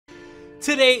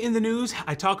Today in the news,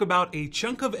 I talk about a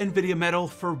chunk of Nvidia metal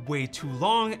for way too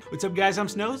long. What's up guys, I'm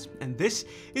Snows, and this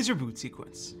is your boot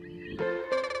sequence.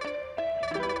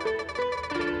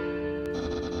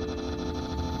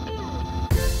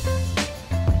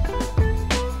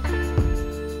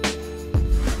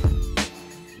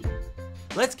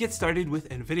 Let's get started with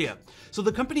Nvidia. So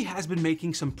the company has been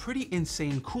making some pretty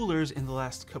insane coolers in the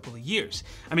last couple of years.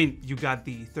 I mean, you got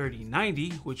the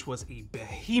 3090, which was a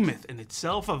behemoth in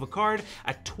itself of a card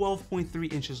at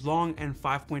 12.3 inches long and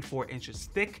 5.4 inches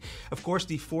thick. Of course,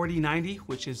 the 4090,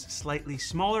 which is slightly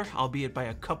smaller, albeit by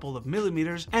a couple of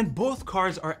millimeters, and both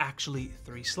cards are actually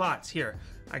 3 slots. Here,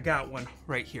 I got one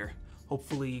right here.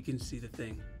 Hopefully you can see the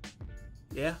thing.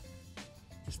 Yeah,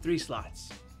 it's 3 slots.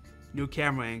 New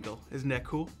camera angle, isn't that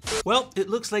cool? Well, it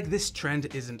looks like this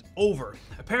trend isn't over.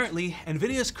 Apparently,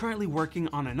 Nvidia is currently working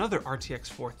on another RTX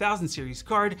 4000 series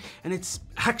card, and it's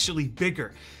actually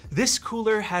bigger. This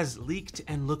cooler has leaked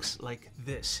and looks like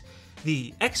this.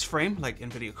 The X-frame, like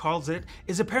Nvidia calls it,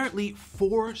 is apparently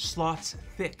 4 slots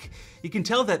thick. You can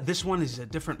tell that this one is a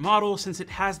different model since it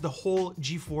has the whole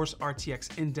GeForce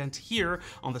RTX indent here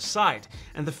on the side,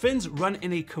 and the fins run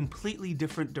in a completely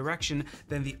different direction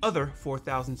than the other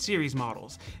 4000 series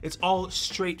models. It's all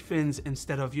straight fins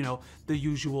instead of, the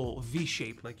usual V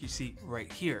shape like you see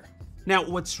right here. Now,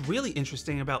 what's really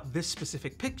interesting about this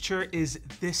specific picture is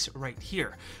this right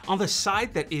here. On the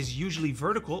side that is usually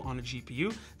vertical on a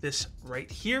GPU, this right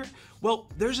here, well,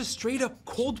 there's a straight up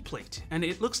cold plate, and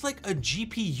it looks like a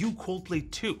GPU cold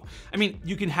plate too. I mean,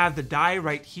 you can have the die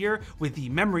right here with the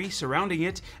memory surrounding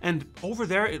it, and over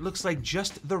there it looks like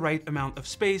just the right amount of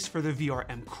space for the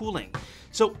VRM cooling.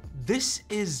 So this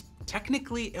is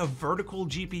technically a vertical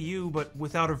GPU, but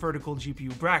without a vertical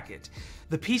GPU bracket.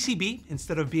 The PCB,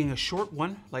 instead of being a short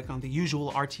one, like on the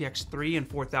usual RTX 3 and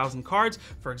 4000 cards,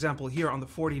 for example, here on the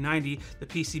 4090, the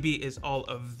PCB is all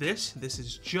of this. This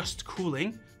is just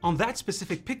cooling. On that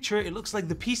specific picture, it looks like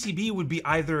the PCB would be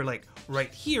either like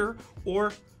right here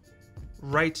or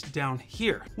right down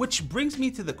here. Which brings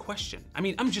me to the question. I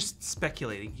mean, I'm just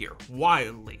speculating here,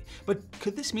 wildly, but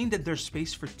could this mean that there's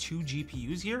space for 2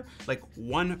 GPUs here? Like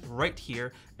one right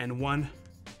here and one,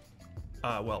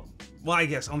 well, I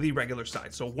guess on the regular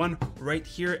side. So one right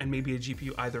here and maybe a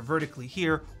GPU either vertically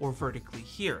here or vertically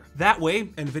here. That way,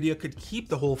 Nvidia could keep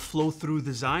the whole flow-through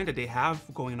design that they have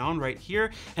going on right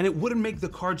here, and it wouldn't make the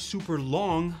card super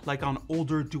long like on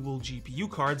older dual GPU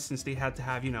cards, since they had to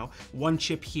have, one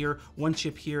chip here,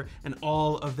 and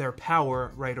all of their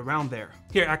power right around there.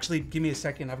 Here, actually, give me a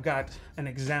second. I've got an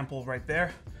example right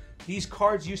there. These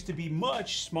cards used to be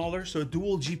much smaller, so a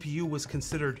dual GPU was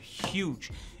considered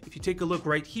huge. If you take a look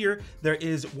right here, there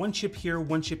is one chip here,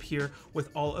 with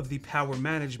all of the power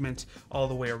management all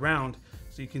the way around.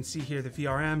 So you can see here the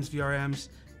VRMs,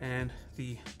 and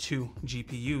the 2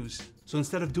 GPUs. So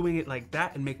instead of doing it like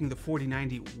that and making the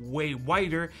 4090 way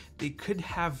wider, they could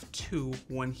have 2,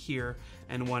 one here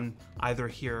and one either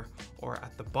here or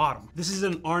at the bottom. This is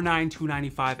an R9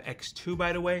 295X2,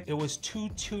 by the way. It was 2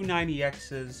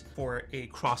 290Xs for a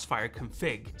Crossfire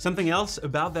config. Something else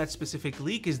about that specific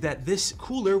leak is that this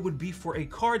cooler would be for a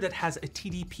card that has a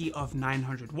TDP of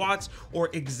 900 watts, or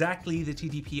exactly the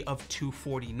TDP of 2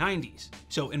 4090s.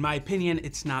 So in my opinion,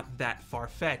 it's not that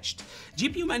far-fetched.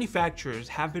 GPU manufacturers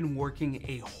have been working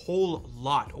a whole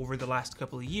lot over the last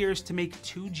couple of years to make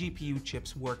 2 GPU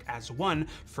chips work as one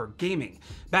for gaming.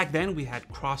 Back then we had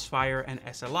Crossfire and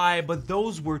SLI, but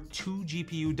those were 2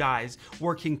 GPU dies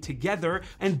working together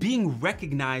and being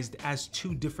recognized as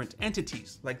 2 different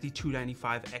entities, like the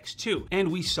 295X2.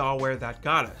 And we saw where that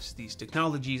got us. These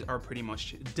technologies are pretty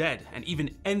much dead, and even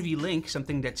NVLink,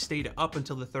 something that stayed up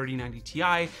until the 3090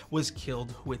 Ti, was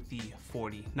killed with the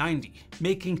 4090.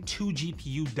 Making 2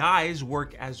 GPU dies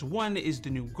work as one is the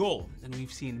new goal, and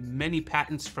we've seen many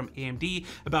patents from AMD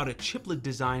about a chiplet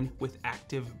design with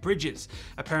active bridges.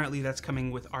 Apparently that's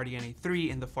coming with RDNA 3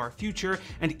 in the far future,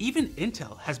 and even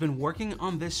Intel has been working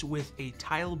on this with a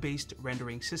tile-based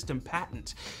rendering system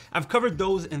patent. I've covered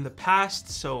those in the past,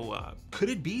 so could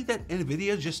it be that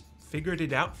Nvidia just figured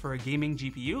it out for a gaming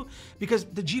GPU? Because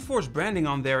the GeForce branding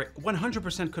on there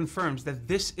 100% confirms that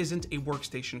this isn't a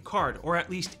workstation card, or at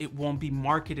least it won't be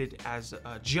marketed as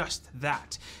just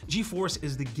that. GeForce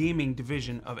is the gaming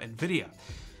division of Nvidia.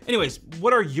 Anyways,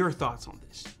 what are your thoughts on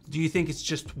this? Do you think it's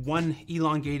just one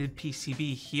elongated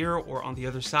PCB here or on the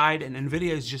other side, and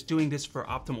Nvidia is just doing this for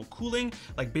optimal cooling?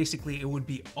 Like basically it would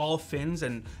be all fins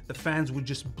and the fans would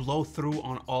just blow through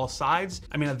on all sides.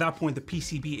 I mean, at that point, the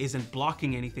PCB isn't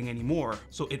blocking anything anymore,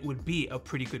 so it would be a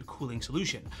pretty good cooling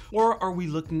solution. Or are we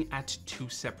looking at two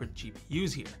separate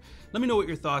GPUs here? Let me know what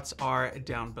your thoughts are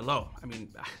down below. I mean,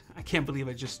 I can't believe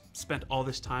I just spent all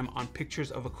this time on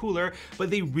pictures of a cooler, but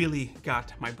they really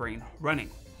got my brain running.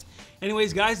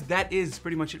 Anyways, guys, that is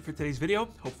pretty much it for today's video.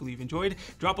 Hopefully you've enjoyed.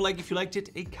 Drop a like if you liked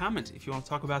it, a comment if you want to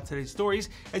talk about today's stories.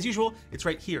 As usual, it's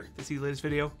right here to see the latest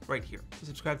video right here. So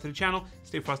subscribe to the channel,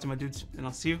 stay frosty, my dudes, and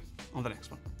I'll see you on the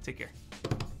next one. Take care.